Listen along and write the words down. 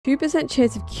2%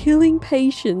 chance of killing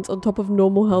patients on top of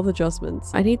normal health adjustments.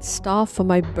 I need staff for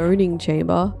my boning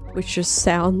chamber, which just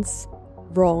sounds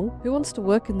wrong. Who wants to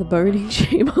work in the boning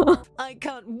chamber? I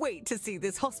can't wait to see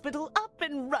this hospital up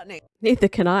and running. Neither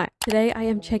can I. Today I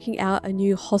am checking out a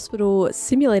new hospital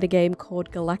simulator game called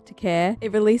Galacticare.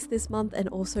 It released this month and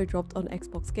also dropped on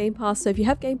Xbox Game Pass, so if you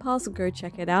have Game Pass, go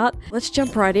check it out. Let's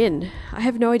jump right in. I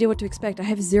have no idea what to expect. I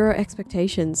have zero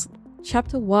expectations.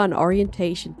 Chapter 1,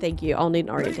 Orientation. Thank you, I'll need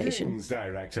an orientation. Greetings,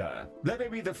 Director. Let me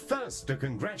be the first to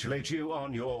congratulate you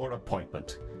on your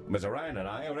appointment. Ms. Orion and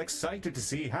I are excited to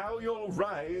see how you'll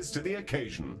rise to the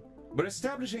occasion. We're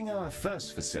establishing our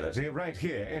first facility right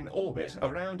here in orbit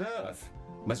around Earth.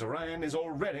 Ms. Orion is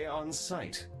already on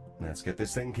site. Let's get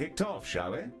this thing kicked off,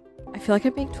 shall we? I feel like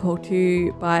I'm being talked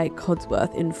to by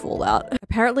Codsworth in Fallout.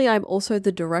 Apparently I'm also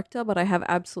the director, but I have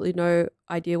absolutely no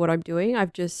idea what I'm doing.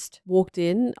 I've just walked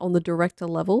in on the director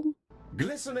level.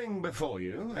 Glistening before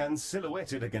you and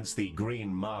silhouetted against the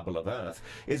green marble of Earth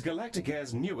is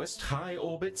Galacticare's newest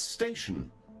high-orbit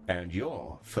station. And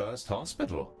your first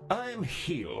hospital. I'm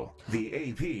Heel,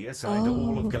 the AP assigned to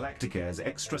all of Galacticare's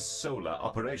extrasolar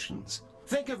operations.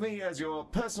 Think of me as your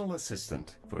personal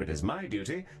assistant, for it is my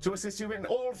duty to assist you in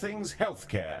all things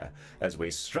healthcare as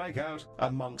we strike out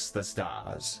amongst the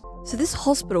stars. So this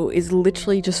hospital is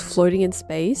literally just floating in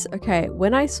space. Okay,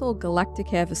 when I saw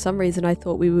Galacticare, for some reason I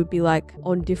thought we would be like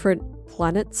on different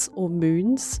planets or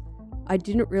moons. I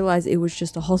didn't realize it was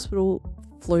just a hospital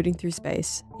floating through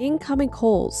space. Incoming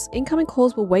calls. Incoming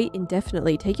calls will wait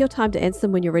indefinitely. Take your time to answer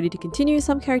them when you're ready to continue.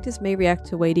 Some characters may react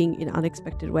to waiting in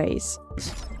unexpected ways.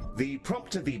 The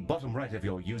prompt at the bottom right of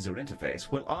your user interface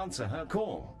will answer her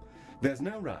call. There's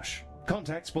no rush.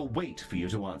 Contacts will wait for you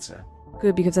to answer.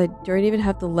 Good, because I don't even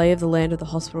have the lay of the land of the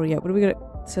hospital yet. What are we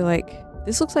gonna... So like,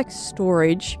 this looks like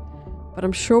storage, but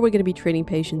I'm sure we're gonna be treating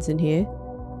patients in here.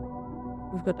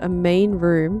 We've got a main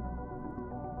room.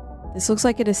 This looks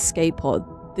like an escape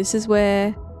pod. This is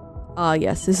where... Ah,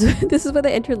 yes, this is where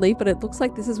they enter and leave, but it looks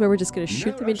like this is where we're just going to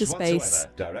shoot them into space.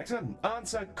 Director,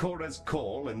 answer Cora's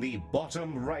call in the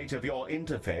bottom right of your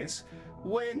interface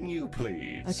when you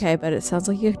please. Okay, but it sounds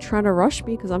like you're trying to rush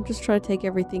me because I'm just trying to take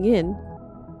everything in.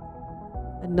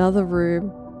 Another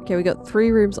room. Okay, we got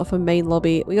 3 rooms off a main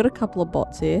lobby. We got a couple of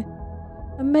bots here.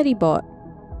 A medibot.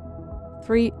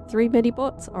 Three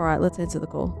medibots? Alright, let's answer the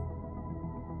call.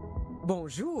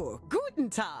 Bonjour, guten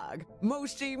Tag,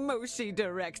 Moshi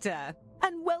Director,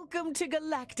 and welcome to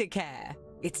Galacticare.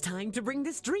 It's time to bring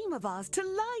this dream of ours to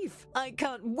life. I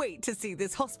can't wait to see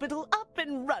this hospital up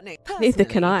and running. Neither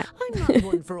can I. I'm not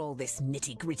one for all this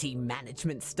nitty-gritty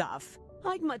management stuff.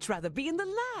 I'd much rather be in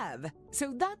the lab.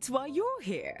 So that's why you're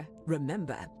here.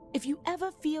 Remember, if you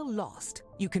ever feel lost,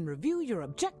 you can review your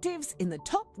objectives in the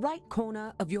top right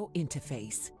corner of your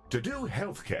interface. To do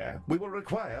healthcare, we will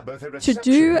require both a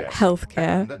reception desk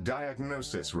and a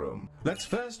diagnosis room. Let's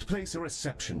first place a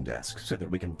reception desk so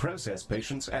that we can process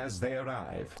patients as they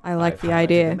arrive. I like I've the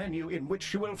idea. the menu in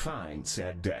which you will find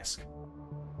said desk.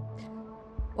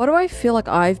 Why do I feel like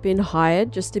I've been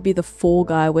hired just to be the fall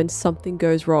guy when something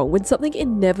goes wrong? When something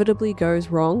inevitably goes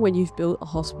wrong when you've built a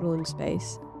hospital in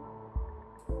space.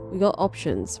 We got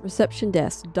options. Reception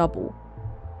desk, double.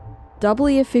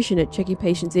 Doubly efficient at checking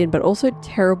patients in, but also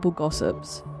terrible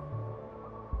gossips.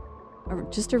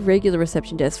 Just a regular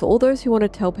reception desk for all those who want to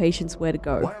tell patients where to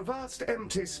go. While vast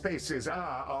empty spaces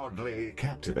are oddly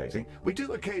captivating, we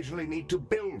do occasionally need to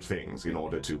build things in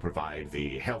order to provide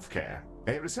the healthcare.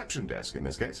 A reception desk in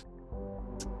this case.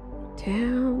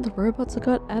 Damn, the robots have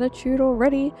got attitude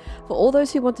already. For all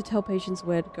those who want to tell patients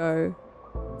where to go.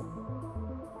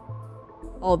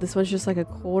 Oh, this one's just like a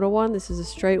quarter one. This is a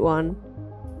straight one.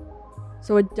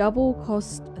 So a double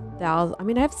cost 1,000. I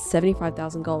mean, I have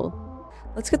 75,000 gold.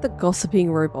 Let's get the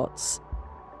gossiping robots.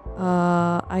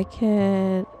 I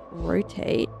can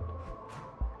rotate.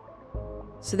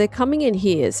 So they're coming in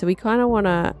here. So we kind of want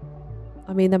to...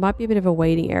 I mean, there might be a bit of a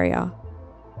waiting area.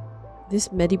 This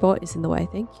medibot is in the way.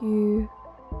 Thank you.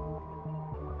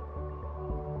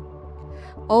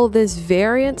 Oh, there's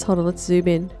variants. Hold on, let's zoom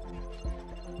in.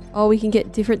 Oh, we can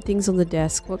get different things on the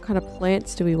desk. What kind of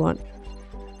plants do we want?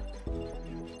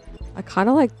 I kind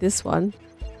of like this one.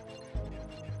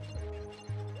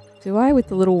 Do I? With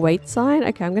the little wait sign?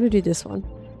 Okay, I'm going to do this one.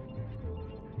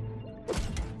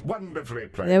 Wonderfully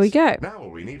placed. There we go. Now all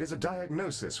we need is a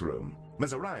diagnosis room.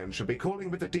 Ms. Orion should be calling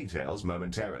with the details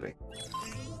momentarily.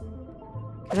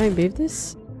 Can I move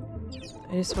this?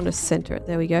 I just want to center it.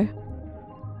 There we go.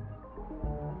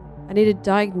 I need a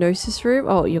diagnosis room.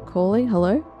 Oh, you're calling?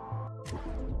 Hello?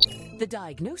 The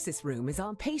diagnosis room is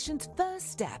our patient's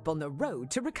first step on the road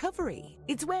to recovery.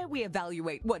 It's where we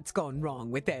evaluate what's gone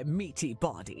wrong with their meaty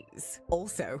bodies.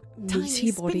 Also, tiny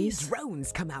spinny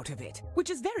drones come out of it, which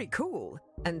is very cool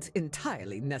and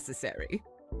entirely necessary.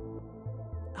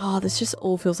 Oh, this just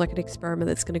all feels like an experiment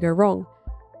that's going to go wrong.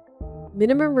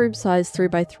 Minimum room size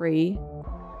 3x3.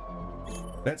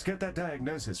 Let's get that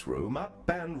diagnosis room up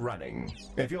and running.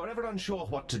 If you're ever unsure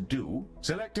what to do,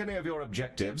 select any of your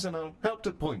objectives and I'll help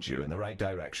to point you in the right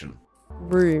direction.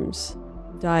 Rooms.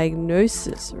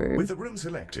 Diagnosis room. With the room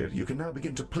selected, you can now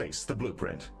begin to place the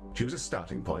blueprint. Choose a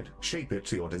starting point, shape it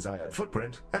to your desired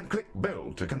footprint, and click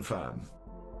Build to confirm.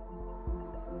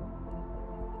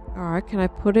 Alright, can I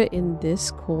put it in this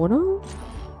corner?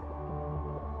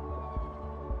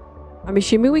 I'm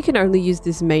assuming we can only use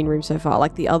this main room so far.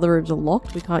 Like the other rooms are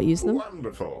locked, we can't use them.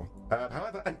 Wonderful.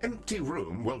 However, an empty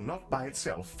room will not by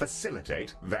itself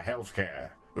facilitate the healthcare.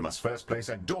 We must first place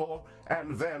a door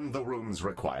and then the room's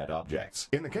required objects.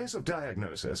 In the case of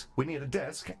diagnosis, we need a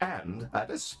desk and a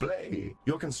display.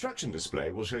 Your construction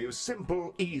display will show you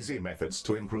simple, easy methods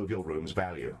to improve your room's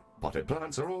value. Potted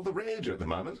plants are all the rage at the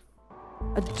moment.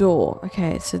 A door.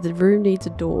 Okay, so the room needs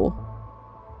a door.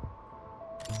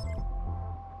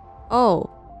 Oh,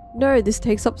 no, this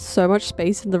takes up so much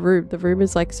space in the room. The room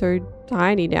is like so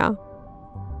tiny now.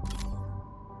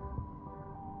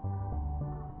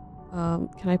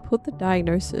 Can I put the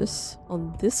diagnosis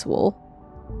on this wall?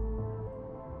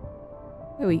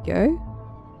 There we go.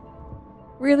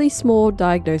 Really small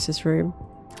diagnosis room.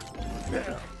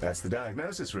 Yeah, that's the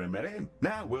diagnosis room ready.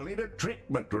 Now we'll need a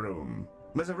treatment room.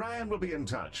 Ms. Orion will be in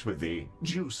touch with the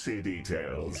juicy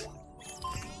details.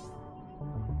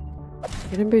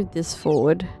 I'm gonna move this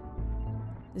forward.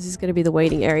 This is gonna be the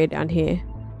waiting area down here.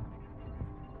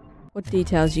 What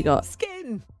details you got?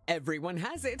 Skin! Everyone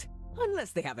has it.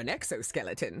 Unless they have an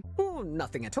exoskeleton, or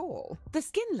nothing at all. The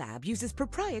Skin Lab uses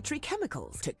proprietary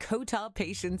chemicals to coat our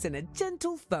patients in a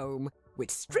gentle foam, which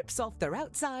strips off their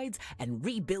outsides and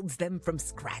rebuilds them from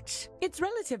scratch. It's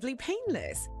relatively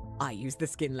painless. I use the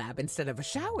Skin Lab instead of a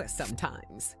shower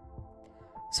sometimes.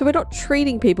 So we're not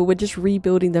treating people, we're just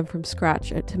rebuilding them from scratch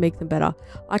to make them better.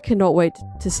 I cannot wait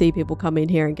to see people come in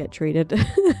here and get treated.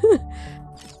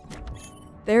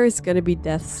 There is going to be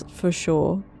deaths for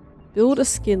sure. Build a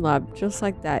skin lab, just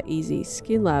like that, easy.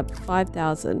 Skin lab,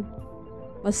 5,000.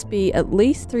 Must be at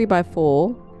least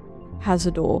 3x4. Has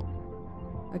a door.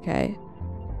 Okay.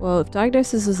 Well, if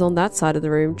diagnosis is on that side of the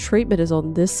room, treatment is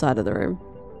on this side of the room.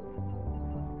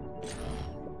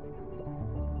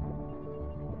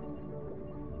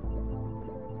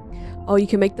 Oh, you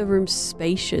can make the room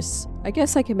spacious. I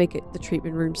guess I can make it the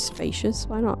treatment room spacious.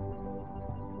 Why not?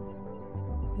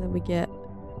 And then we get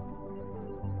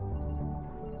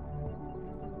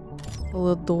a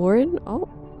little door in. Oh.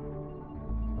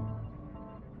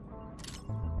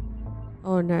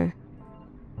 Oh no.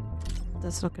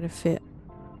 That's not going to fit.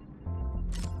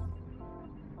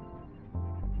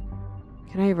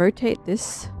 Can I rotate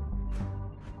this?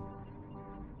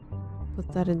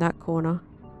 Put that in that corner.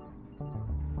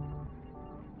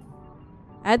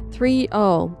 Add 3.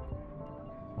 Oh.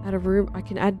 Add a room. I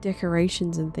can add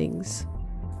decorations and things.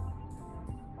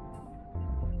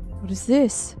 What is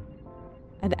this?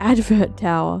 An advert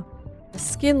tower. A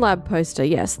skin lab poster.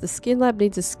 Yes, the skin lab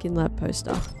needs a skin lab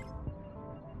poster.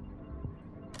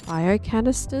 Bio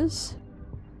canisters.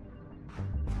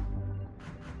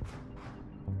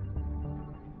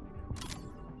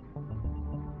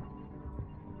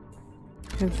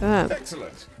 Confirm.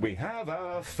 Excellent. We have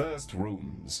our first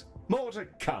rooms. More to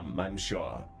come, I'm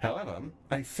sure. However,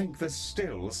 I think there's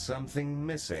still something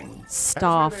missing.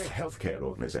 Staff. As a healthcare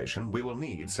organization, we will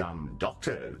need some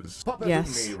doctors. Pop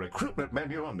Yes. open the recruitment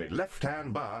menu on the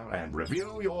left-hand bar and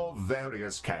review your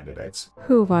various candidates.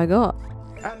 Who have I got?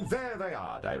 And there they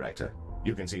are, Director.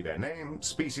 You can see their name,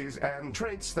 species, and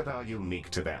traits that are unique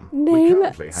to them. We Name,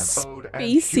 currently have ode and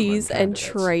species, human and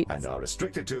candidates, traits. and are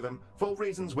restricted to them for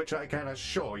reasons which I can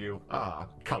assure you are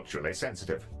culturally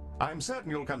sensitive. I'm certain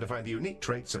you'll come to find the unique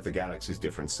traits of the galaxy's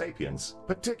different sapiens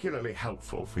particularly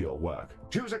helpful for your work.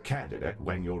 Choose a candidate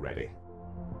when you're ready.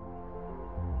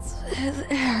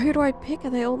 Who do I pick? Are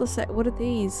they all the same? What are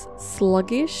these?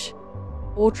 Sluggish?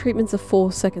 All treatments are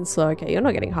 4 seconds slow. Okay, you're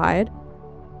not getting hired.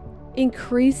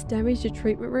 Increased damage to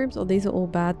treatment rooms? Oh, these are all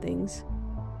bad things.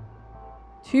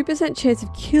 2% chance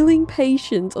of killing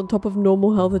patients on top of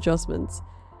normal health adjustments.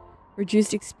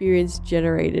 Reduced experience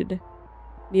generated.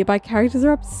 Nearby characters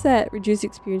are upset. Reduced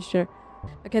experience generated.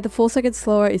 Okay, the 4 seconds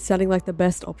slower is sounding like the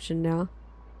best option now.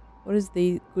 What is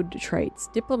the good traits?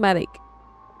 Diplomatic.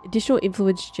 Additional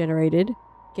influence generated.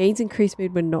 Gains increased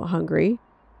mood when not hungry.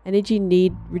 Energy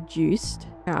need reduced.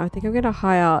 Yeah, I think I'm going to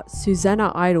hire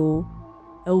Susanna Idol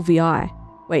LVI.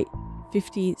 Wait,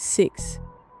 56.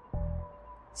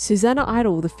 Susanna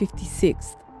Idol, the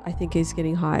 56th, I think is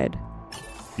getting hired.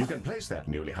 You can place that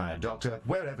newly hired doctor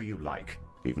wherever you like,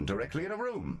 even directly in a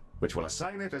room, which will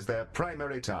assign it as their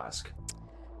primary task.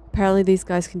 Apparently these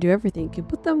guys can do everything. You can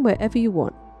put them wherever you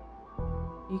want.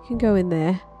 You can go in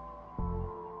there.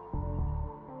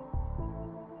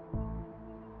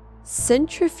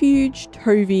 Centrifuge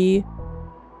Tovey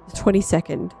the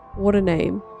 22nd. What a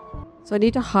name. So I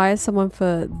need to hire someone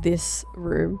for this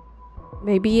room.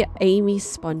 Maybe Amy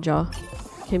Sponger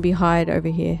can be hired over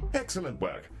here. Excellent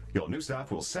work. Your new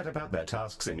staff will set about their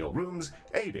tasks in your rooms,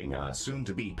 aiding our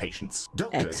soon-to-be patients.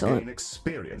 Doctors gain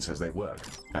experience as they work,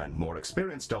 and more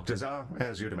experienced doctors are,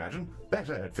 as you'd imagine,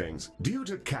 better at things. Due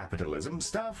to capitalism,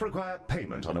 staff require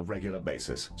payment on a regular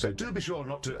basis, so do be sure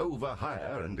not to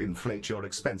overhire and inflate your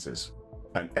expenses.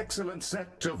 An excellent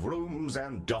set of rooms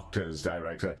and doctors,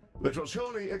 Director, that will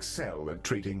surely excel at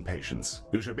treating patients.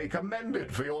 You should be commended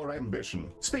for your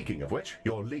ambition. Speaking of which,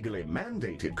 your legally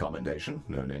mandated commendation,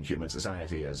 known in human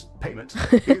society as payment,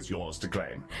 is yours to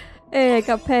claim. Hey, I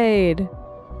got paid.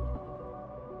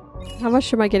 How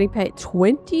much am I getting paid?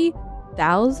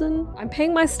 20,000? I'm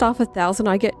paying my staff 1,000.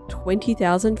 I get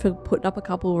 20,000 for putting up a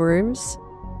couple rooms.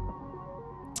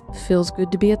 Feels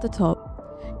good to be at the top.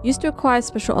 Used to acquire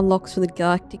special unlocks from the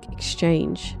Galactic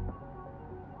Exchange.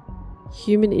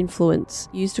 Human influence.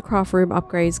 Used to craft room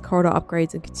upgrades, corridor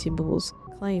upgrades, and consumables.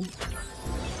 Claim.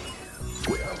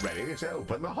 We are ready to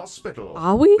open the hospital.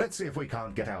 Are we? Let's see if we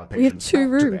can't get our We have patients 2 back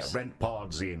to rooms. their rent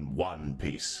pods in one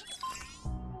piece.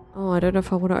 Oh, I don't know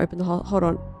if I want to open the hold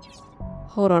on.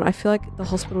 Hold on. I feel like the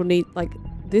hospital need like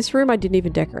this room I didn't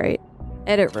even decorate.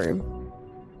 Edit room.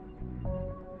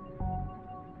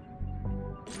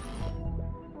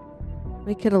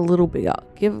 Make it a little bigger.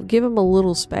 Give him a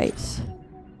little space.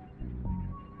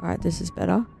 Alright, this is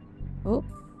better. Oh.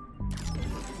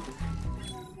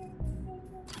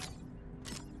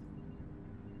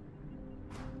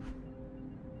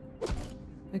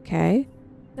 Okay.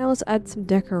 Now let's add some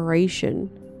decoration.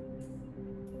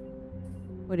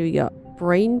 What do we got?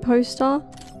 Brain poster?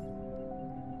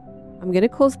 I'm gonna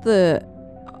cause the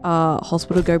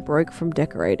hospital go broke from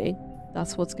decorating.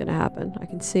 That's what's gonna happen. I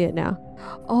can see it now.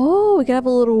 Oh, we can have a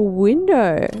little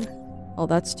window. Oh,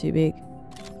 that's too big.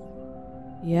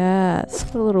 Yes,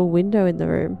 put a little window in the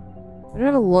room. We don't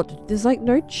have a lot. There's like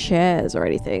no chairs or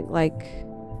anything. Like,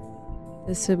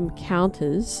 there's some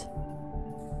counters.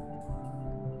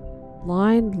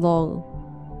 Line long.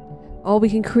 Oh, we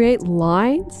can create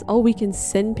lines? Oh, we can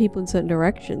send people in certain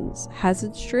directions.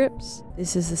 Hazard strips?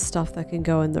 This is the stuff that can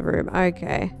go in the room.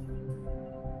 Okay.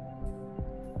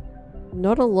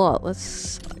 Not a lot.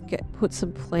 Let's put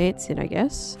some plants in, I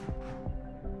guess.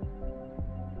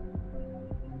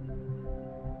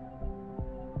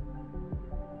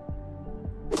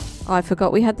 Oh, I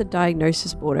forgot we had the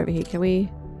diagnosis board over here. Can we...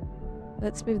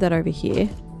 Let's move that over here.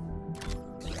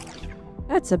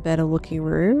 That's a better looking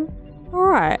room.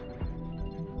 Alright.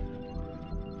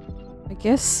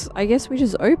 I guess we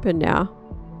just open now.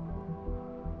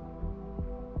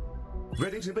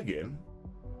 Ready to begin?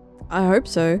 I hope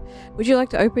so. Would you like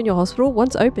to open your hospital?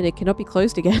 Once open, it cannot be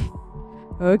closed again.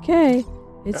 Okay,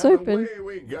 it's open. Away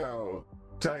we go.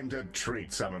 Time to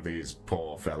treat some of these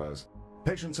poor fellows.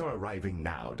 Patients are arriving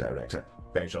now, Director.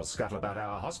 They shall scuttle about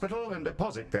our hospital and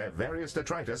deposit their various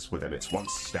detritus within its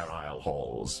once sterile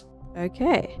halls.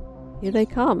 Okay, here they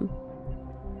come.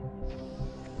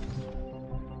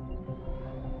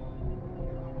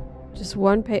 Just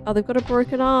one oh, they've got a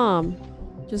broken arm.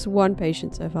 Just one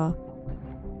patient so far.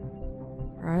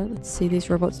 Alright, let's see these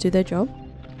robots do their job.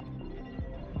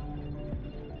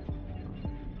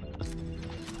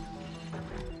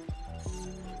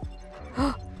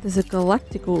 There's a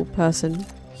galactical person.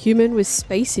 Human with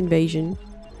space invasion.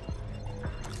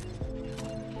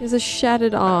 There's a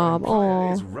shattered arm.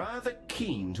 Empire is Oh, rather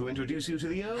keen to introduce you to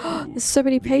the Ode. there's so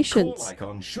many The patients. call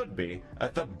icon should be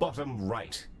at the bottom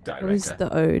right, Director. What is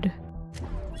the ode?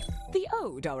 The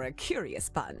Ode are a curious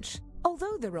bunch.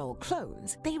 Although they're all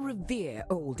clones, they revere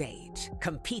old age,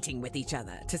 competing with each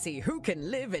other to see who can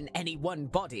live in any one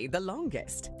body the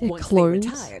longest. They're Once clones?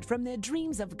 they retired from their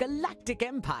dreams of galactic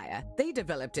empire, they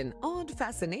developed an odd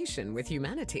fascination with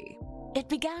humanity. It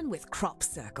began with crop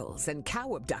circles and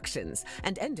cow abductions,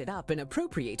 and ended up in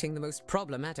appropriating the most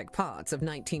problematic parts of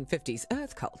 1950s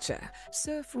Earth culture,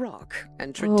 surf rock, and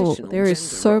Oh, traditional there is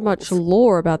gender so much roles.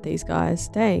 lore about these guys.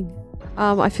 Dang.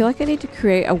 I feel like I need to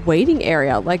create a waiting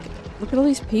area. Like, look at all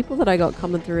these people that I got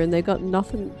coming through and they got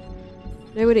nothing,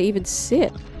 nowhere to even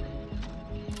sit.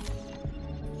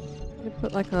 I'm gonna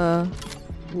put like a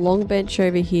long bench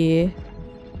over here.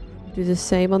 Do the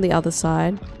same on the other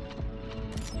side.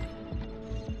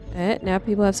 Now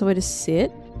people have somewhere to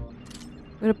sit.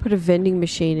 I'm gonna put a vending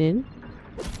machine in.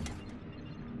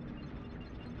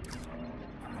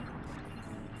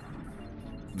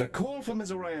 The call for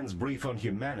Mizorian's brief on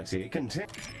humanity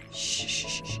contains...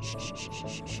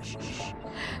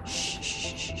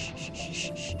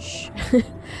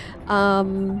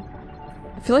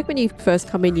 I feel like when you first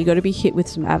come in, you got to be hit with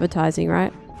some advertising,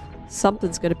 right?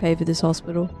 Something's got to pay for this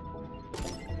hospital.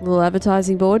 Little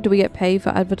advertising board. Do we get paid for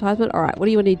advertisement? All right. What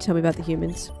do you need to tell me about the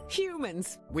humans?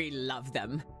 Humans, we love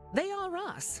them. They are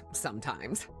us,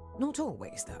 sometimes. Not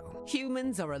always, though.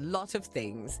 Humans are a lot of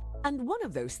things. And one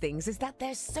of those things is that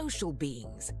they're social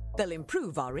beings. They'll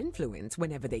improve our influence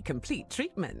whenever they complete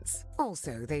treatments.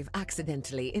 Also, they've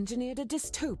accidentally engineered a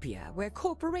dystopia where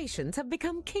corporations have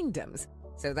become kingdoms.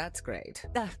 So that's great.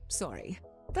 Sorry.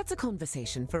 That's a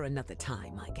conversation for another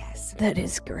time, I guess. That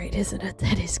is great, isn't it?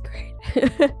 That is great.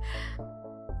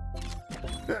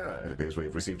 It appears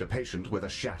we've received a patient with a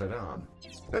shattered arm.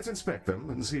 Let's inspect them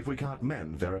and see if we can't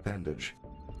mend their appendage.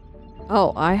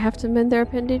 Oh, I have to mend their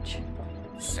appendage?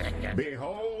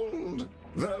 Behold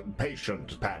the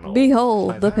patient panel.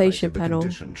 Behold I've the highlighted patient the panel.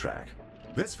 Condition track.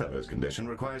 This fellow's condition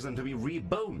requires them to be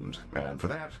reboned, and for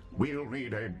that, we'll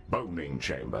need a boning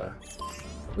chamber.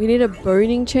 We need a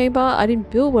boning chamber? I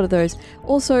didn't build one of those.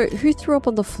 Also, who threw up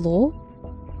on the floor?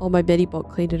 Oh, my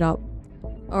Medibot cleaned it up.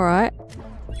 Alright.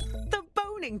 The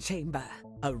boning chamber.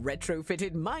 A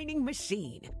retrofitted mining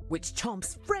machine, which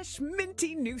chomps fresh,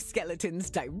 minty new skeletons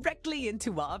directly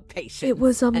into our patients. It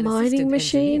was a An mining assistant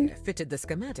machine? engineer fitted the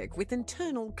schematic with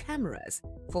internal cameras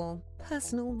for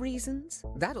personal reasons.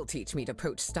 That'll teach me to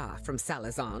poach staff from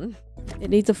Salazar.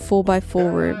 It needs a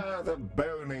 4x4 room. The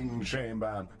boning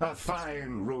chamber. A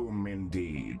fine room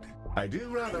indeed. I do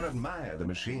rather admire the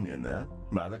machine in there.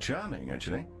 Rather charming,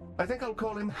 actually. I think I'll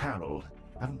call him Harold.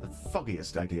 I haven't the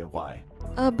foggiest idea why.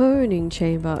 A boning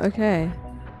chamber, okay.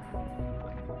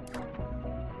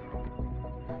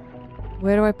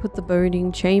 Where do I put the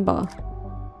boning chamber?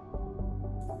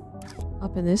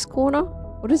 Up in this corner?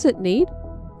 What does it need?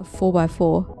 A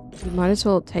 4x4. You might as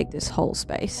well take this whole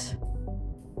space.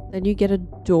 Then you get a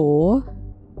door.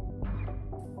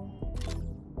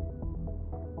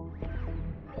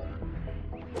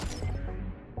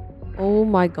 Oh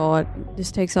my god,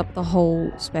 this takes up the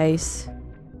whole space.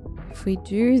 If we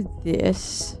do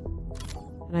this,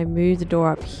 and I move the door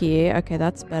up here, okay,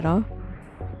 that's better.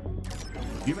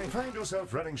 You may find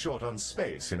yourself running short on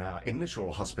space in our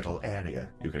initial hospital area.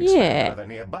 You can Yeah. expand other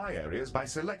nearby areas by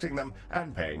selecting them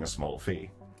and paying a small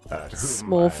fee. To whom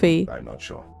Small fee. I'm not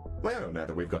sure. Well, now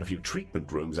that we've got a few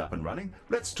treatment rooms up and running,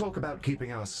 let's talk about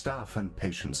keeping our staff and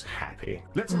patients happy.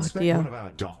 Let's inspect dear. one of our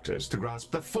doctors to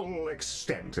grasp the full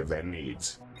extent of their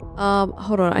needs.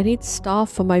 Hold on, I need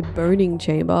staff for my boning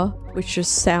chamber, which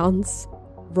just sounds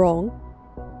wrong.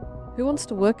 Who wants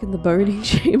to work in the boning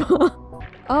chamber?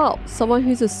 Oh, someone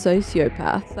who's a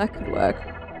sociopath. That could work.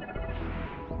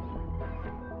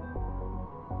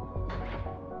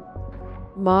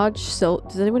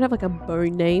 Does anyone have like a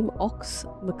bone name? Ox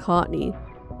McCartney,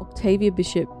 Octavia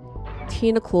Bishop,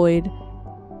 Tina Cloyd,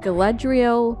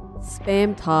 Galadriel,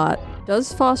 Spam Tart.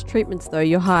 Does fast treatments though,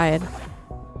 you're hired.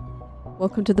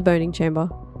 Welcome to the boning chamber.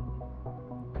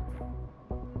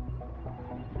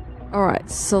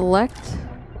 Alright, select.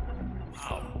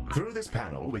 Through this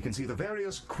panel, we can see the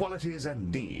various qualities and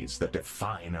needs that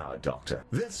define our doctor.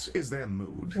 This is their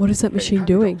mood. What is that machine A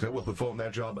happy doing? doctor will perform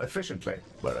their job efficiently,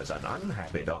 whereas an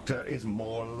unhappy doctor is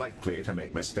more likely to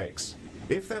make mistakes.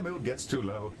 If their mood gets too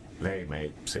low, they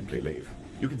may simply leave.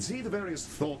 You can see the various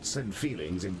thoughts and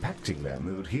feelings impacting their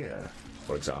mood here.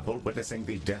 For example, witnessing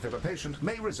the death of a patient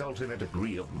may result in a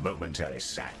degree of momentary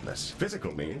sadness.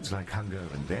 Physical needs, like hunger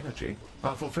and energy,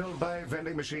 are fulfilled by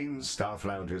vending machines, staff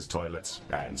lounges, toilets,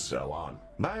 and so on.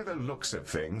 By the looks of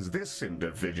things, this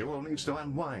individual needs to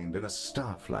unwind in a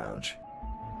staff lounge.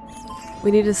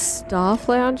 We need a staff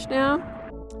lounge now?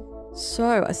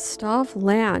 So, a staff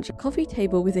lounge. A coffee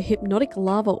table with a hypnotic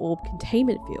lava orb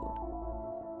containment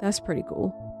field. That's pretty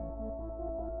cool.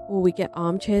 Oh, we get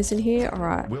armchairs in here?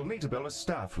 Alright. We'll need to build a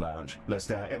staff lounge,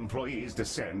 lest our employees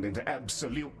descend into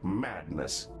absolute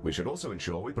madness. We should also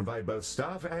ensure we provide both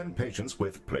staff and patients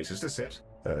with places to sit,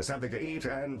 something to eat,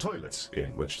 and toilets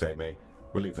in which they may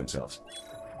relieve themselves.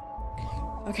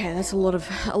 Okay, that's a lot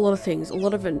of things. A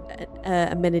lot of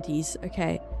amenities.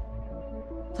 Okay.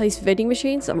 Place vending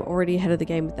machines. I'm already ahead of the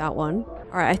game with that one.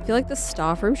 Alright, I feel like the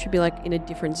staff room should be like in a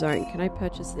different zone. Can I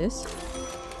purchase this?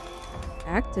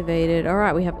 Activated.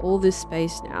 Alright, we have all this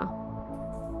space now.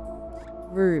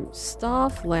 Room.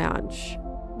 Staff lounge.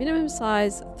 Minimum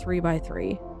size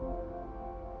 3x3.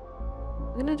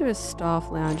 I'm gonna do a staff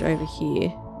lounge over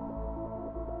here.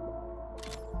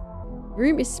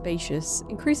 Room is spacious.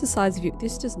 Increase the size of you.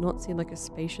 This does not seem like a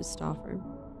spacious staff room.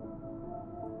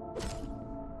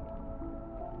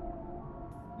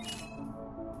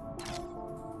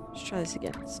 Let's try this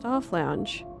again. Staff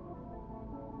lounge.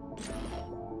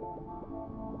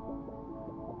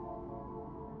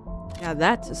 Now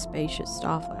that's a spacious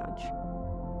staff lounge.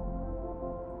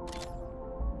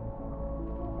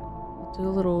 We'll do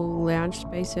a little lounge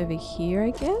space over here,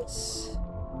 I guess.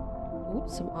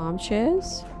 Oops, some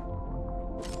armchairs.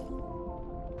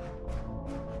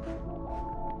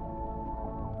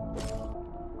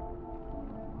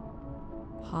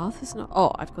 Path is not.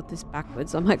 Oh, I've got this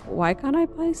backwards. I'm like, why can't I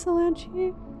place the lounge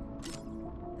here?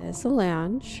 There's the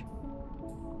lounge.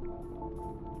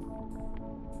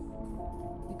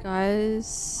 You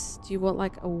guys, do you want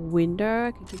like a window?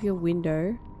 I could give you a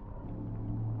window.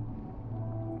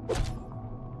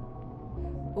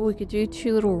 Oh, we could do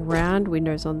 2 little round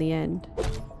windows on the end.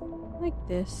 Like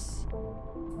this.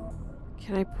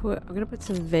 Can I put. I'm gonna put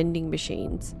some vending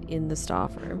machines in the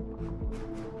staff room.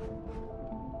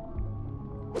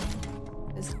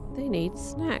 They need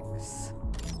snacks.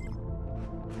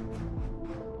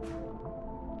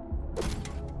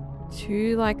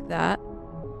 2 like that.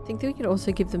 I think that we could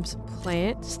also give them some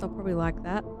plants. They'll probably like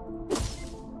that.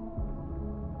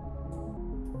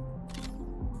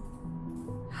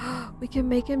 We can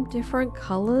make them different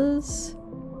colors.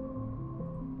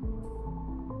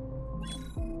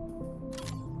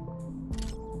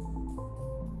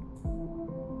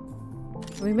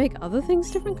 Can we make other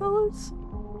things different colors?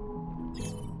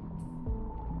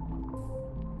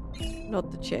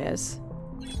 Not the chairs,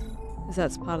 because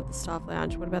that's part of the staff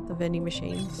lounge. What about the vending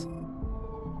machines?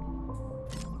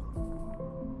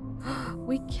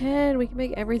 We can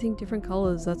make everything different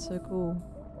colors. That's so cool.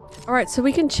 All right, so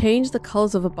we can change the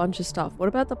colors of a bunch of stuff. What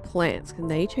about the plants? Can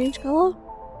they change color?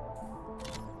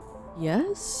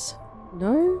 Yes?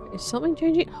 No? Is something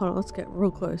changing? Hold on, let's get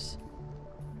real close.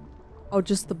 Oh,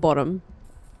 just the bottom.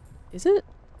 Is it?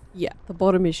 Yeah, the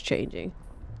bottom is changing.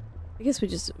 I guess we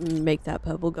just make that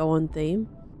purple go on theme.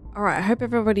 Alright, I hope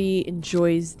everybody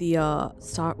enjoys the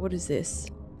start. What is this?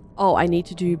 Oh, I need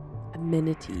to do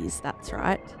amenities. That's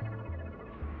right.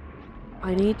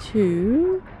 I need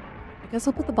to... I guess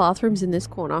I'll put the bathrooms in this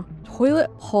corner. Toilet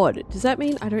pod. Does that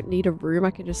mean I don't need a room? I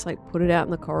can just like put it out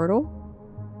in the corridor?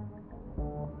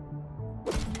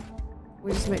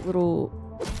 We just make a little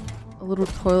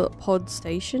toilet pod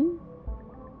station.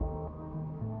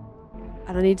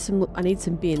 And I need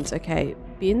some bins. Okay,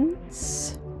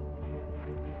 bins.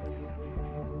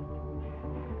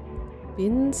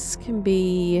 Bins can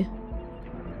be...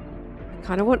 I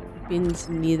kind of want bins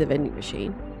near the vending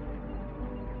machine.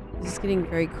 This is getting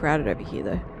very crowded over here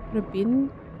though. Put a bin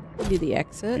near the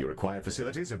exit. The required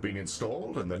facilities have been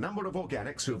installed and the number of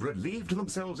organics who've relieved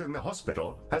themselves in the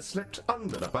hospital has slipped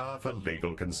under the bar for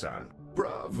legal concern.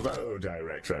 Bravo,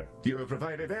 Director. You have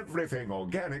provided everything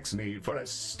organics need for a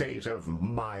state of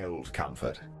mild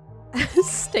comfort.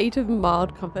 State of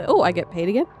mild comfort. Oh, I get paid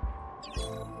again.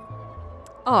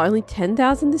 Oh, only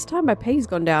 10,000 this time? My pay's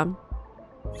gone down.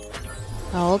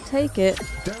 I'll take it.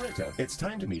 Director, it's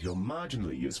time to meet your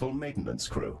marginally useful maintenance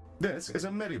crew. This is a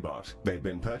Medibot. They've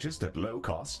been purchased at low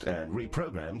cost and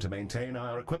reprogrammed to maintain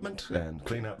our equipment and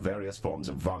clean up various forms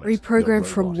of vomit. Reprogrammed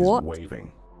from what?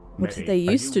 Waving. What did they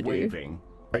used to do? Waving?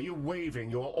 Are you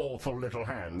waving your awful little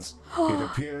hands? It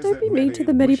appears Don't that be mean to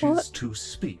the Medibot. wishes to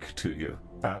speak to you.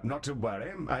 Not to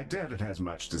worry, I doubt it has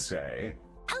much to say.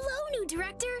 Hello, new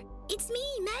director. It's me,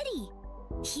 Medi.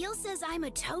 Heel says I'm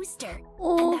a toaster,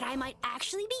 Oh. and that I might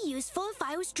actually be useful if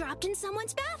I was dropped in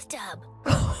someone's bathtub.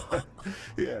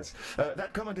 Yes,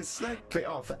 that comment is slightly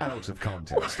off out of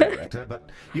context, Director,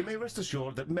 but you may rest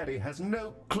assured that Medi has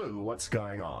no clue what's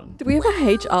going on. Do we have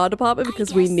a HR department? I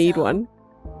Because we guess need so. one.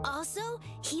 Also,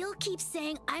 Heel keeps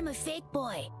saying I'm a fake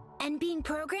boy, and being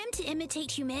programmed to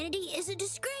imitate humanity is a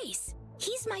disgrace.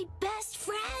 He's my best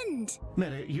friend.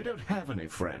 Medi, you don't have any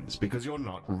friends because you're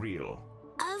not real.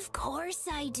 Of course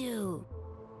I do.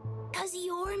 'Cause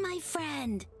you're my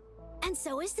friend. And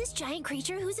so is this giant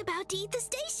creature who's about to eat the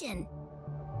station.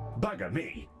 Bugger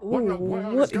me! Ooh, What in the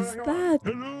world what is is going that?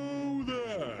 on? Hello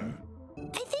there!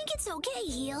 I think it's okay,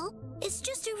 Heel. It's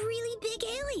just a really big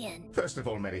alien. First of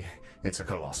all, Medi, it's a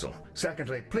colossal.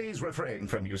 Secondly, please refrain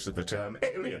from use of the term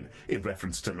alien in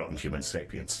reference to non-human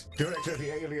sapiens. Director,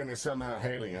 the alien is somehow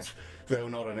hailing us, though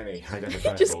not on any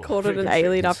identifiable Just called it an frequency.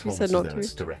 alien It's after you said almost not as though to.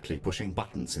 It's directly pushing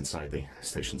buttons inside the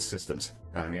station's systems.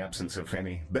 In the absence of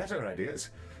any better ideas,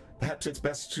 perhaps it's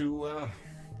best to,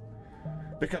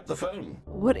 pick up the phone.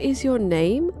 What is your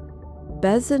name?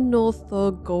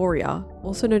 Bazanorthogoria,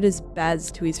 also known as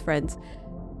Baz to his friends.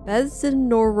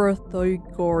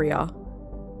 Bazanorthogoria.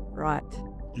 Right.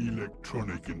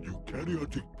 Electronic and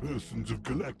eukaryotic persons of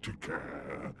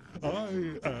Galacticare.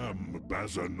 I am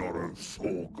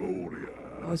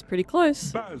Bazanorthogoria. I was pretty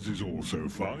close. Baz is also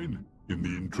fine. In the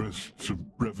interests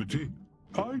of brevity,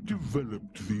 I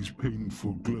developed these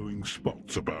painful glowing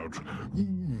spots about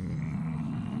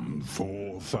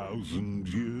 4,000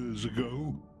 years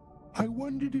ago. I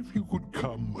wondered if you could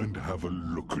come and have a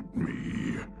look at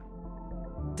me.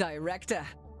 Director,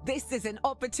 this is an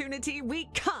opportunity we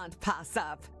can't pass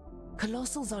up.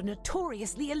 Colossals are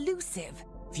notoriously elusive.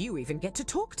 Few even get to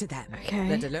talk to them, Okay.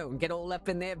 let alone get all up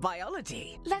in their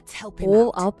biology. Let's help him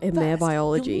All out. up in their First,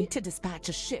 biology. You'll need to dispatch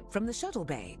a ship from the shuttle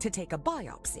bay to take a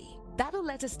biopsy. That'll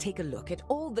let us take a look at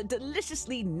all the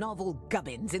deliciously novel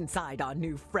gubbins inside our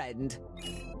new friend.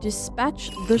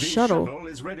 Dispatch the The shuttle. shuttle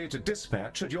is ready to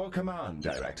dispatch at your command,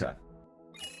 Director.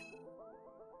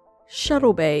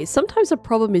 Shuttle bay. Sometimes a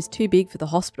problem is too big for the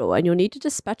hospital and you'll need to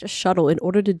dispatch a shuttle in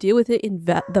order to deal with it in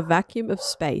the vacuum of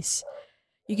space.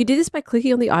 You can do this by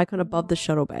clicking on the icon above the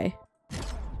shuttle bay.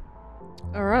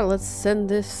 Alright, let's send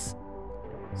this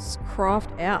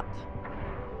craft out.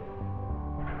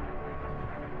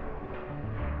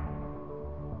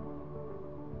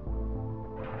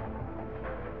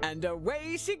 And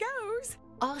away she goes!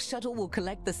 Our shuttle will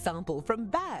collect the sample from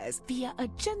Baz via a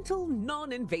gentle,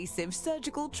 non-invasive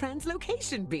surgical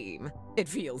translocation beam. It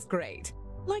feels great.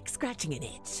 Like scratching an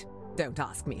itch. Don't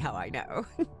ask me how I know.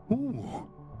 Ooh,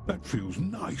 that feels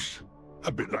nice.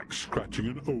 A bit like scratching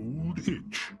an old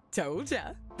itch. Told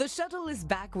ya. The shuttle is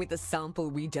back with the sample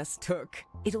we just took.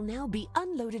 It'll now be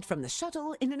unloaded from the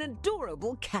shuttle in an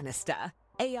adorable canister.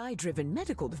 AI-driven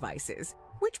medical devices,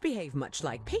 which behave much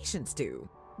like patients do.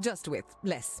 Just with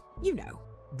less, you know,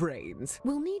 brains.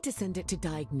 We'll need to send it to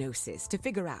diagnosis to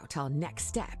figure out our next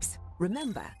steps.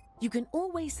 Remember, you can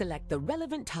always select the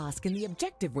relevant task in the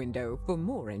objective window for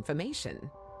more information.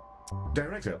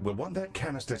 Director, we'll want that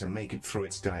canister to make it through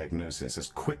its diagnosis as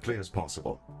quickly as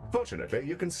possible. Fortunately,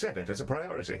 you can set it as a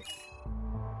priority.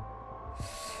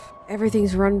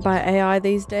 Everything's run by AI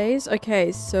these days.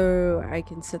 Okay, so I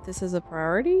can set this as a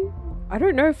priority? I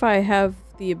don't know if I have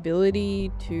the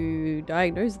ability to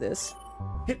diagnose this.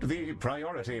 Hit the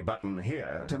priority button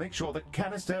here to make sure the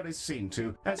canister is seen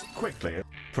to as quickly.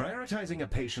 Prioritizing a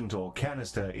patient or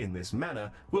canister in this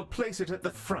manner will place it at the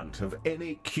front of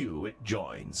any queue it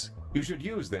joins. You should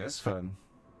use this for,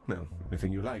 well,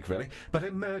 anything you like really, but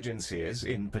emergencies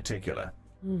in particular.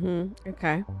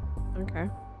 Okay. Okay.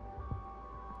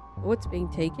 What's being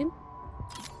taken?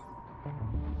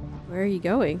 Where are you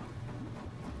going?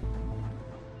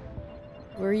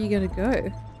 Where are you gonna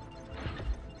go?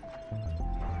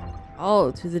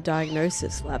 Oh, to the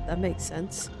diagnosis lab. That makes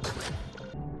sense.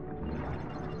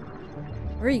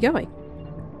 Where are you going?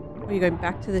 Are you going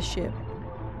back to the ship?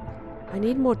 I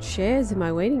need more chairs in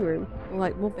my waiting room. Or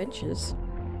like more benches.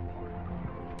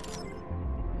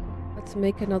 Let's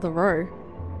make another row.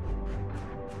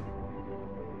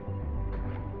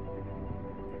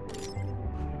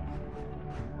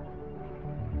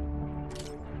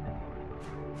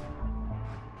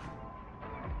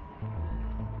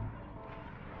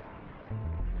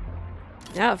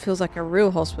 Now it feels like a real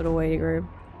hospital waiting room.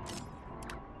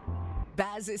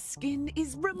 Baz's skin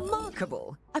is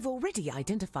remarkable. I've already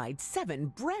identified 7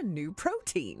 brand new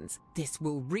proteins. This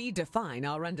will redefine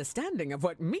our understanding of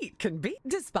what meat can be.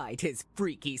 Despite his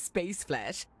freaky space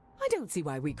flesh, I don't see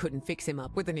why we couldn't fix him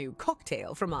up with a new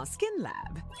cocktail from our skin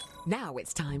lab. Now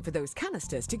it's time for those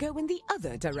canisters to go in the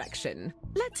other direction.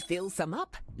 Let's fill some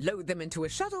up, load them into a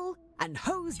shuttle, and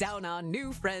hose down our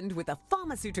new friend with a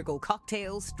pharmaceutical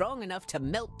cocktail strong enough to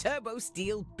melt turbo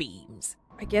steel beams.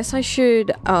 I guess I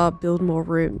should build more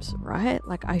rooms, right?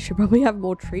 Like I should probably have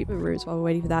more treatment rooms while we're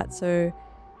waiting for that. So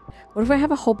what if I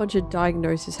have a whole bunch of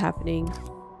diagnosis happening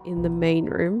in the main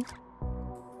room?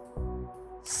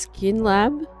 Skin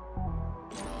lab.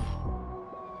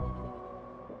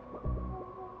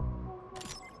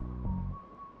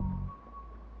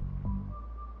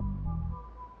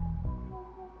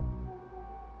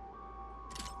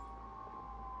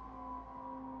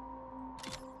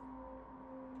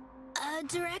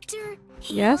 Director?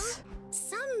 Yes?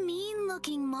 Some mean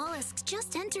mean-looking mollusks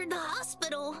just entered the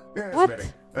hospital. Yes, What? Betty.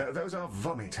 Those are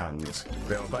vomitons.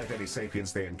 They'll bite any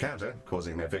sapiens they encounter,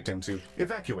 causing their victim to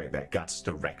evacuate their guts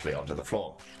directly onto the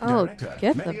floor. Oh, Director,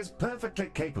 get Medi them. is perfectly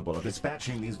capable of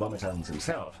dispatching these vomitons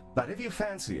himself. But if you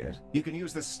fancy it, you can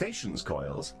use the station's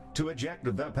coils to eject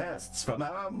the pests from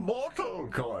our mortal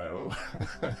coil.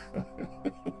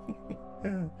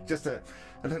 Just a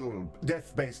little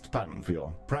death-based pun for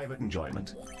your private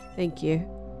enjoyment. Thank you.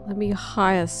 Let me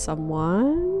hire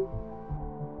someone.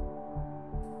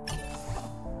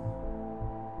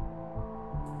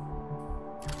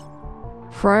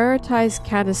 Prioritize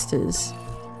canisters.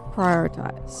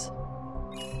 Prioritize.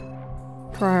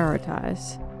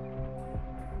 Prioritize.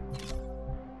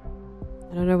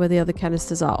 I don't know where the other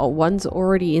canisters are. Oh, one's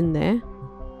already in there.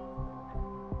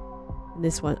 And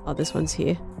this one, oh, this one's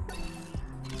here.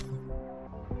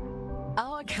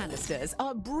 Our canisters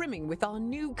are brimming with our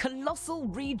new colossal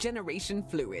regeneration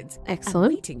fluids. Excellent.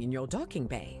 And waiting in your docking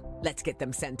bay. Let's get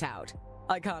them sent out.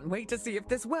 I can't wait to see if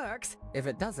this works. If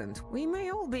it doesn't, we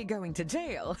may all be going to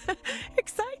jail.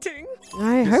 Exciting!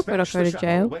 I hope we're not Dispatch going the to shuttle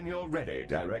jail. when you're ready,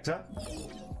 Director.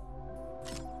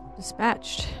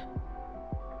 Dispatched.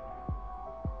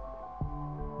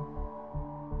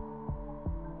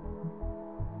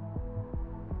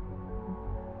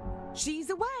 She's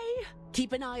away!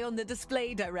 Keep an eye on the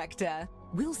display, Director.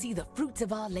 We'll see the fruits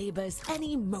of our labors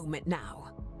any moment now.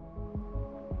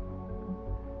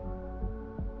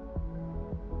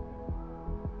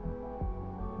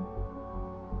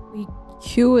 We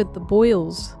cured the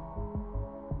boils.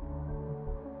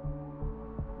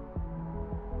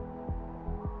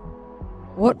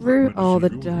 What room? Oh, the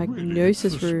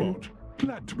diagnosis room.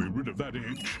 Glad to be rid of that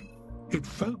itch. It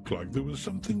felt like there was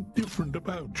something different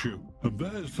about you, and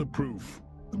there's the proof.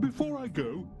 Before I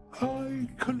go, I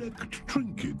collect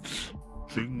trinkets,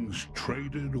 things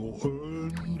traded or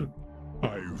earned.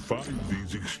 I find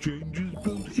these exchanges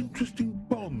build interesting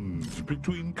bonds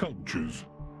between cultures.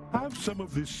 Have some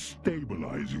of this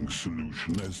stabilizing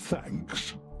solution as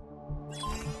thanks.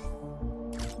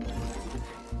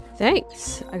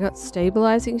 Thanks. I got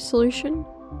stabilizing solution.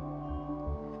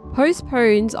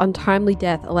 Postpones untimely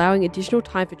death, allowing additional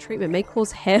time for treatment may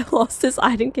cause hair loss. This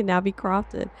item can now be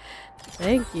crafted.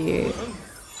 Thank you.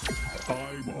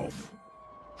 I'm off.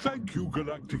 Thank you,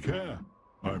 Galacticare.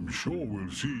 I'm sure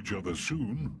we'll see each other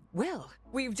soon. Well,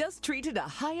 we've just treated a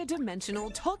higher dimensional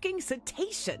talking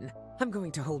cetacean. I'm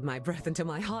going to hold my breath until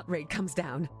my heart rate comes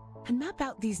down and map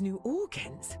out these new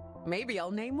organs. Maybe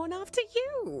I'll name one after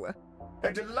you.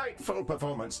 A delightful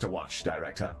performance to watch,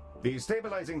 Director. The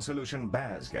stabilizing solution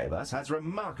Baz gave us has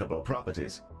remarkable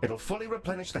properties. It'll fully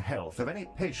replenish the health of any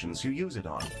patients you use it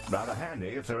on. Rather handy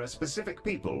if there are specific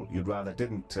people you'd rather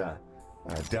didn't,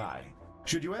 die.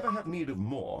 Should you ever have need of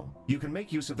more, you can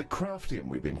make use of the craftium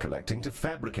we've been collecting to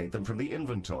fabricate them from the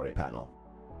inventory panel.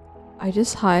 I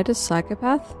just hired a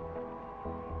psychopath?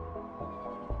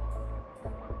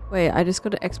 Wait, I just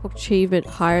got an Xbox achievement,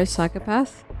 hire a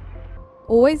psychopath?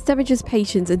 Always damages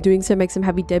patients and doing so makes them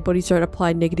happy dead bodies don't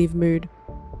apply negative mood.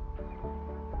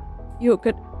 You're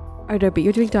good. Oh no, but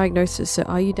you're doing diagnosis, so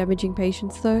are you damaging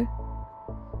patients though?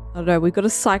 I don't know, we've got a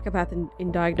psychopath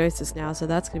in diagnosis now, so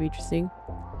that's gonna be interesting.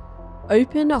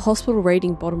 Open a hospital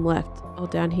rating bottom left. Oh,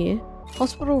 down here.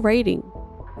 Hospital rating.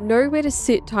 Nowhere to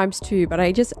sit ×2, but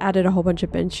I just added a whole bunch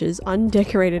of benches.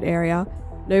 Undecorated area.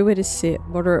 Nowhere to sit.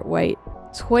 Moderate weight.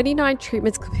 29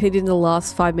 treatments completed in the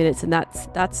last 5 minutes, and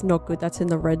that's not good. That's in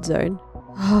the red zone.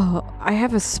 Oh, I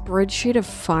have a spreadsheet of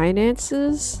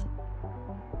finances.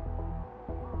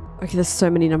 Okay, there's so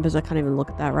many numbers I can't even look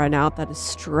at that right now. That is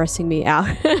stressing me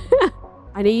out.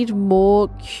 I need more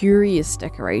curious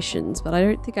decorations, but I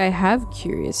don't think I have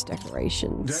curious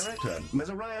decorations. Director, Ms.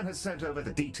 Orion has sent over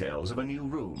the details of a new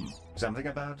room. Something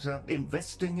about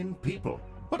investing in people.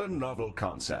 What a novel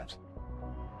concept.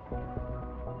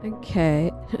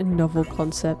 Okay, a novel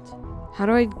concept. How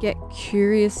do I get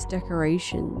curious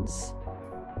decorations?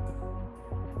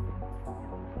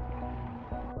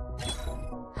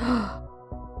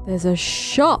 There's a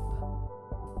shop!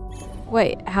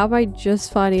 Wait, how am I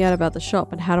just finding out about the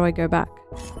shop and how do I go back?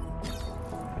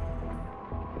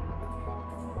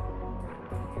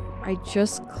 I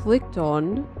just clicked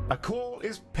on... A call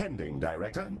is pending,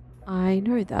 Director. I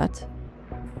know that.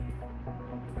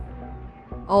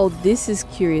 Oh, this is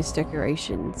curious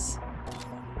decorations.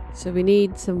 So we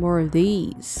need some more of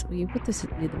these. We can put this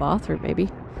near the bathroom, maybe.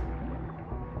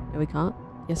 No, we can't.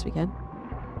 Yes, we can.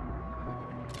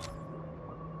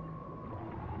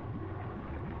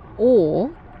 Or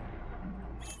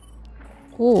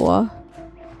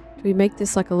do we make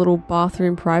this like a little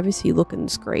bathroom privacy looking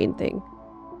screen thing?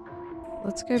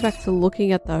 Let's go back to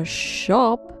looking at the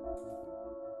shop.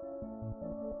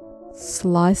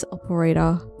 Slice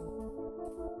operator.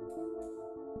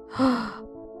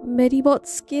 Medibot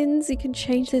skins. You can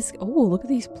change this. Oh, look at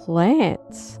these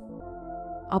plants.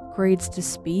 Upgrades to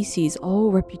species. Oh,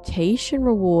 reputation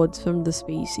rewards from the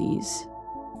species.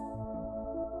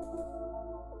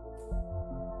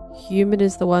 Human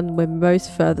is the one we're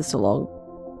most furthest along.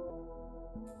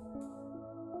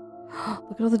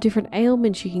 Look at all the different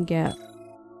ailments you can get.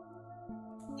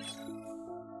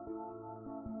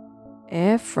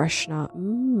 Air freshener.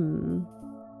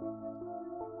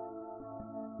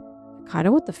 I kind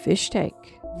of want the fish tank.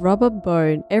 Rubber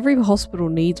bone. Every hospital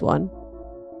needs one.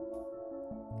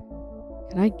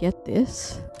 Can I get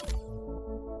this?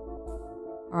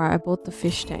 Alright, I bought the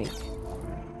fish tank.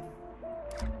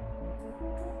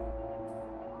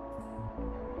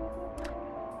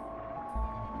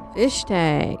 Fish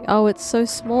tank. Oh, it's so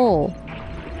small.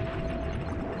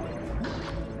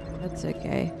 That's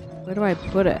okay. Where do I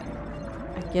put it?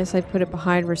 I guess I put it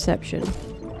behind reception.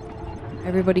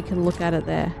 Everybody can look at it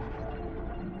there.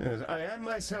 Yes, I am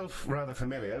myself rather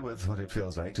familiar with what it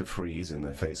feels like to freeze in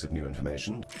the face of new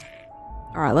information.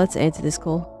 Alright, let's answer this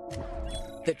call.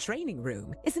 The training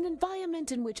room is an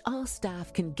environment in which our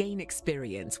staff can gain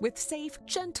experience with safe,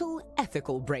 gentle,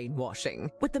 ethical brainwashing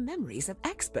with the memories of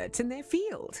experts in their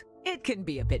field. It can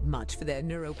be a bit much for their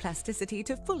neuroplasticity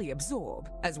to fully absorb,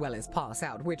 as well as pass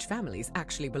out which families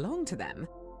actually belong to them.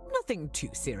 Nothing too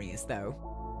serious, though.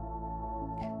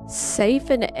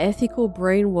 Safe and ethical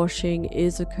brainwashing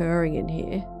is occurring in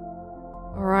here.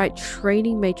 Alright,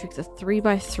 training matrix. A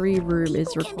 3x3 room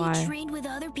is required. Can be trained with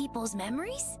other people's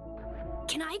memories?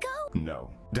 Can I go? No.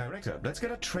 Director, let's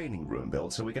get a training room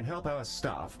built so we can help our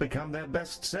staff become their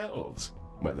best selves,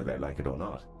 whether they like it or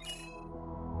not.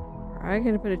 Alright,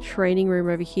 gonna put a training room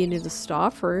over here near the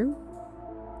staff room.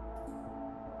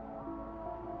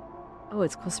 Oh,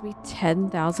 it's costing me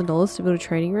 $10,000 to build a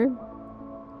training room?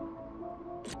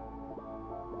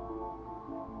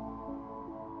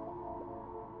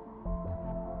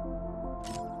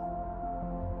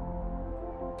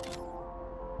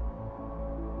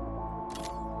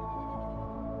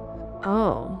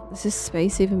 Oh, is this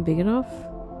space even big enough?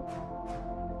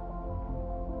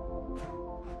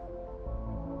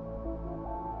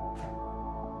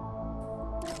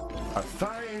 A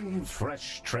fine,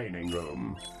 fresh training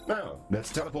room. Now,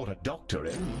 let's teleport a doctor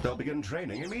in. They'll begin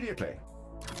training immediately.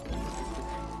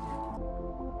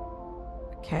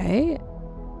 Okay.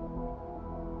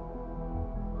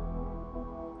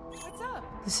 What's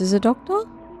up? This is a doctor?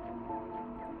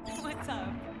 What's up?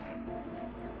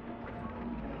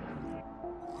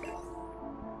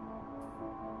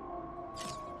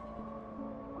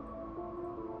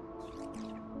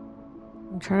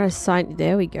 I'm trying to sign.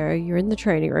 There we go. You're in the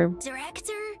training room.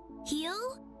 Director?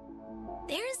 Heal?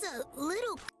 There's a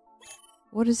little...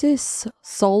 What is this?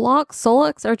 Solarks?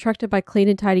 Solarks are attracted by clean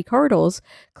and tidy corridors.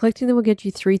 Collecting them will get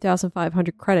you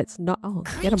 3,500 credits. Not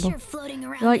get them. creature floating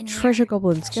around They're like in treasure here.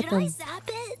 goblins. Get Should I them. zap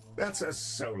it? That's a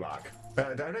Solark.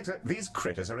 Director, these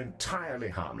critters are entirely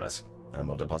harmless, and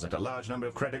will deposit a large number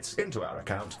of credits into our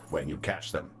account when you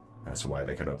catch them. That's why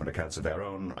they can open accounts of their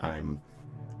own.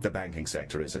 The banking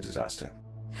sector is a disaster.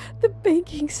 The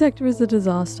banking sector is a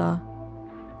disaster.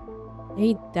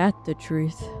 Ain't that the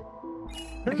truth?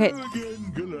 Okay. Hello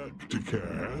again,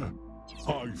 Galacticare.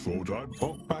 I thought I'd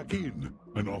pop back in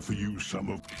and offer you some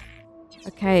of...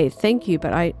 Okay, thank you,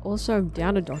 but I also am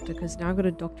down a doctor because now I've got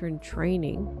a doctor in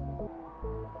training.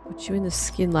 Put you in the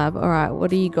skin lab. Alright, what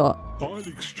do you got? I'll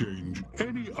exchange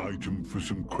any item for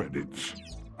some credits.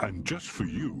 And just for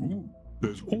you,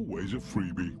 there's always a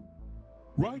freebie.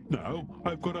 Right now,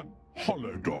 I've got a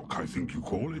holodoc, I think you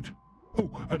call it.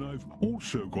 Oh, and I've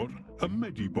also got a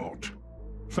medibot.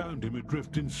 Found him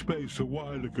adrift in space a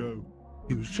while ago.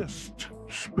 He was just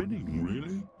spinning,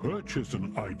 really. Purchase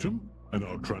an item, and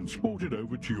I'll transport it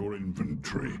over to your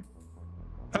inventory.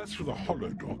 As for the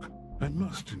holodoc, I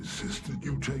must insist that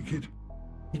you take it.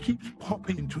 He keeps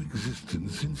popping into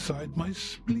existence inside my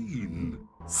spleen.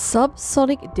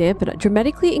 Subsonic dampener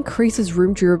dramatically increases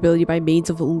room durability by means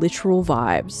of literal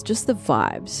vibes. Just the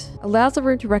vibes. Allows the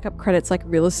room to rack up credits like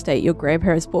real estate your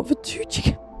grandparents bought for 2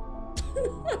 chicken.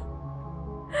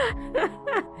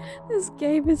 This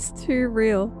game is too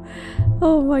real.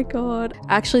 Oh my god.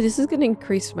 Actually, this is going to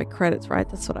increase my credits, right?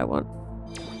 That's what I want.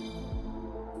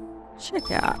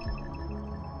 Check out.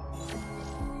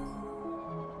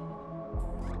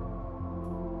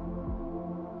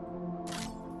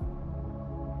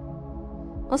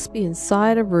 Must be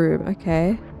inside a room.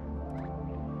 Okay.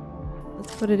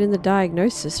 Let's put it in the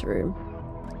diagnosis room.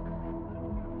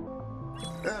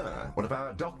 Ah, one of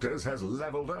our doctors has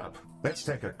leveled up. Let's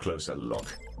take a closer look.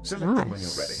 Select them when you're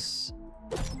ready. Nice.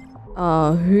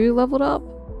 Who leveled up?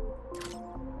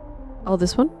 Oh,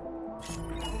 this one?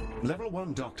 Level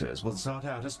 1 doctors will start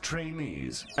out as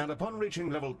trainees, and upon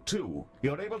reaching level 2,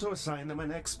 you're able to assign them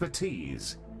an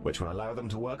expertise, which will allow them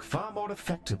to work far more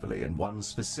effectively in one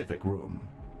specific room.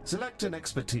 Select an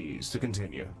expertise to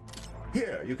continue.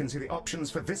 Here you can see the options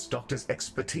for this doctor's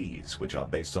expertise, which are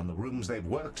based on the rooms they've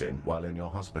worked in while in your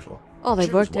hospital. Oh, they've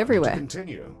Choose worked one everywhere. To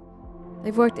continue.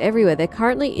 They've worked everywhere. They're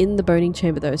currently in the boning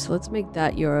chamber though, so let's make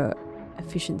that your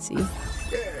efficiency.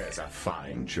 Yes, a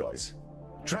fine choice.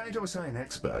 Try to assign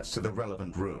experts to the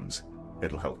relevant rooms.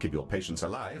 It'll help keep your patients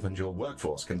alive and your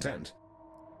workforce content.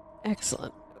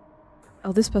 Excellent.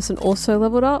 Oh, this person also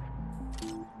leveled up?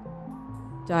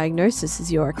 Diagnosis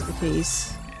is your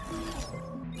expertise.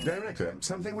 Director,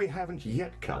 something we haven't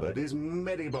yet covered is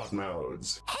Medibot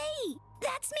modes. Hey,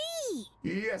 that's me!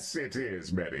 Yes, it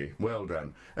is, Medi. Well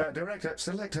done. Director,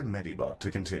 select a Medibot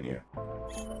to continue.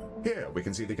 Here we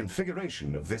can see the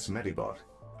configuration of this Medibot.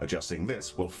 Adjusting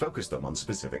this will focus them on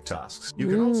specific tasks. You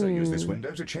can also use this window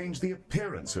to change the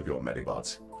appearance of your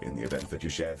Medibots, in the event that you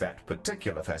share that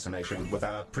particular fascination with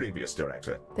our previous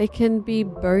director. They can be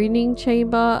boning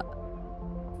chamber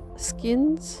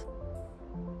skins?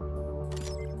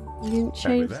 You didn't And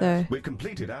change with though. that, we've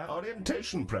completed our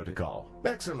orientation protocol.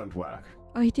 Excellent work.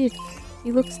 Oh, he did.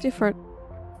 He looks different.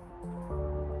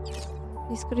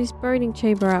 He's got his boning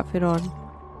chamber outfit on.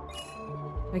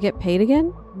 Do I get paid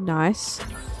again? Nice.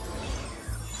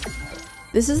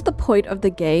 This is the point of the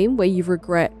game where you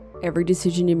regret every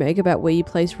decision you make about where you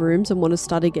place rooms and want to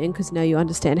start again because now you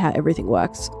understand how everything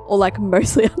works. Or like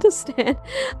mostly understand.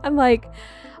 I'm like,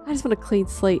 I just want a clean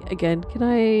slate again. Can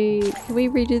we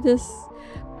redo this?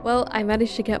 Well, I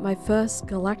managed to get my first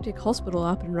galactic hospital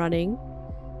up and running.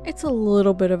 It's a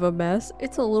little bit of a mess.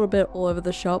 It's a little bit all over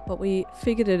the shop, but we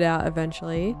figured it out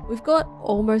eventually. We've got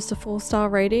almost a 4-star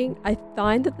rating. I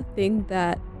find that the thing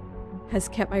that has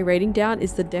kept my rating down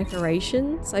is the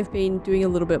decorations. I've been doing a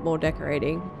little bit more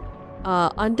decorating.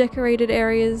 Undecorated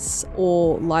areas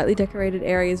or lightly decorated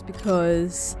areas,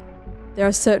 because there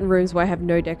are certain rooms where I have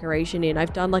no decoration in.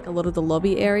 I've done like a lot of the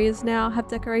lobby areas now have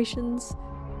decorations,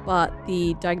 but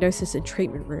the diagnosis and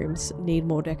treatment rooms need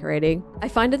more decorating. I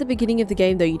find at the beginning of the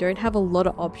game though, you don't have a lot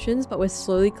of options, but we're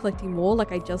slowly collecting more.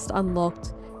 Like I just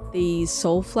unlocked these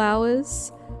soul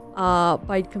flowers.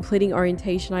 By completing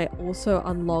orientation, I also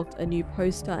unlocked a new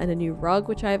poster and a new rug,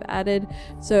 which I've added.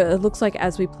 So it looks like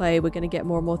as we play, we're going to get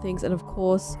more and more things. And of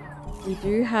course, we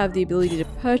do have the ability to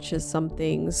purchase some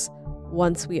things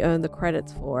once we earn the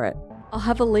credits for it. I'll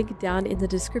have a link down in the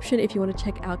description if you want to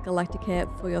check out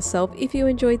Galacticare for yourself. If you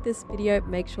enjoyed this video,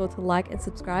 make sure to like and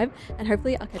subscribe, and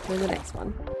hopefully I'll catch you in the next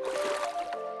one.